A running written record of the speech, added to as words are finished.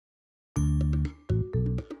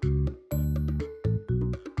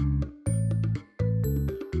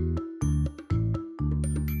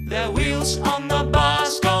The wheels on the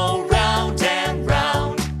bus go round and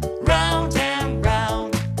round, round and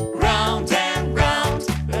round, round and round.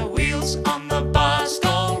 The wheels on the bus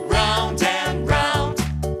go round and round,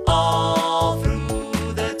 all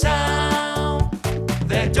through the town.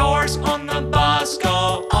 The doors on the bus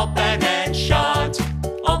go open and shut,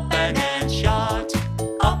 open and shut,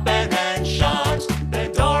 open and shut.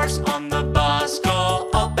 The doors on the bus go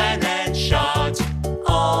open and shut,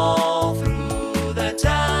 all through the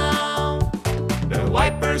town. The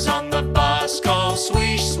wipers on the bus go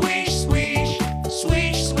swish, swish, swish,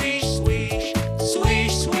 swish, swish, swish,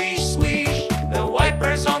 swish, swish, swish. The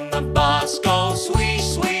wipers on the bus go swish,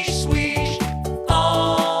 swish, swish,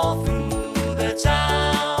 all through the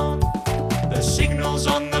town. The signals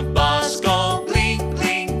on the bus go blink,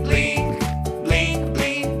 blink, blink, blink,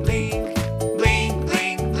 blink, blink, blink,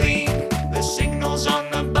 blink, blink. The signals on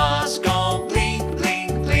the bus go blink,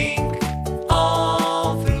 blink, blink,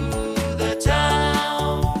 all through the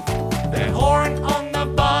town. The horn on the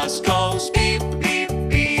bus goes beep, beep,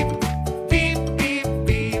 beep, beep, beep,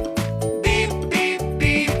 beep, beep, beep,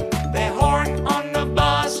 beep. The horn on the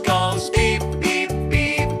bus goes beep, beep,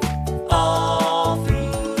 beep, all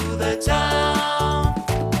through the town.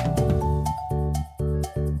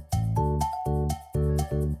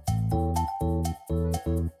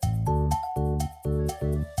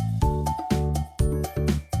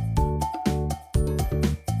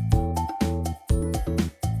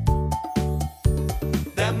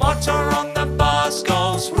 The motor on the bus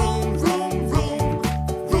goes vroom, vroom, vroom,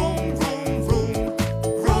 vroom, vroom, vroom,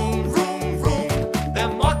 vroom, vroom, vroom. The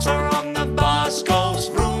motor on the bus goes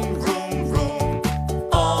vroom, vroom, vroom,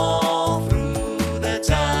 all through the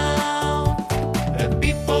town. The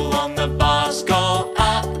people on the bus go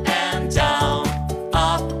up and down,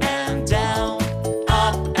 up and down,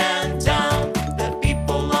 up and down. The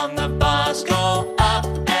people on the bus go up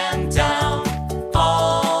and down,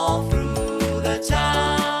 all through the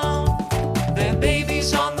town. The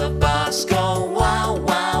babies on the bus go wow,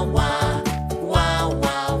 wow, wow, wow,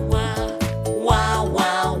 wow, wow, wow,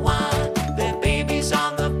 wow, wow. The babies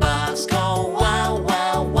on the bus go wow,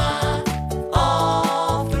 wow, wow,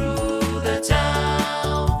 all through the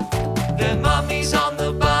town. The mummies on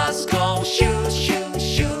the bus go shoo, shoo,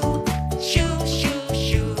 shoo, shoo, shoo,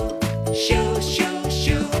 shoo, shoo, shoo,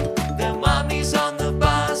 shoo. The mummies on the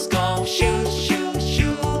bus go shoo, shoo,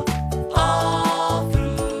 shoo, all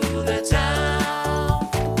through the town.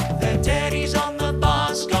 The daddies on the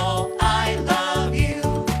bus go I love you,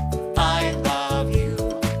 I love you,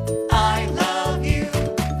 I love you.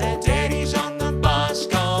 The daddies on the bus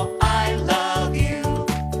go I love you,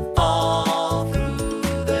 all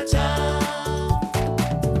through the town.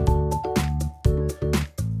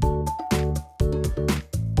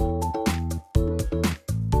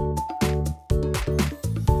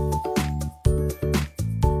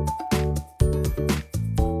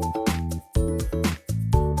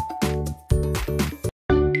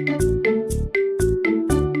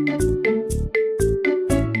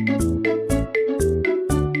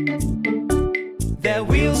 The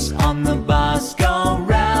wheels on the bus go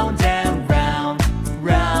round and round,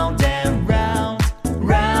 round and round,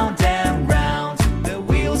 round and round. The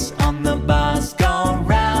wheels on the bus go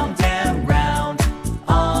round and round,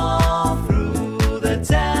 all through the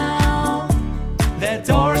town. The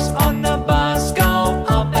doors on the bus go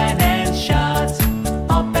open and shut,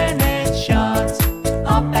 open and shut,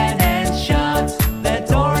 open and shut. The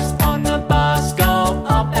doors on the bus go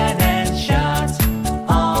open and shut,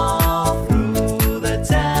 all through the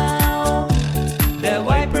town. The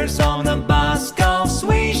wipers on the bus go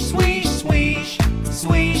swish, swish, swish,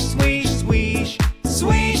 swish, swish, swish,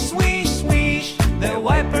 swish, swish, swish. The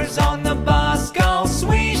wipers on the bus go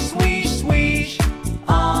swish, swish, swish,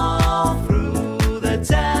 all through the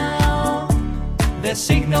town. The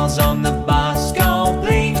signals on the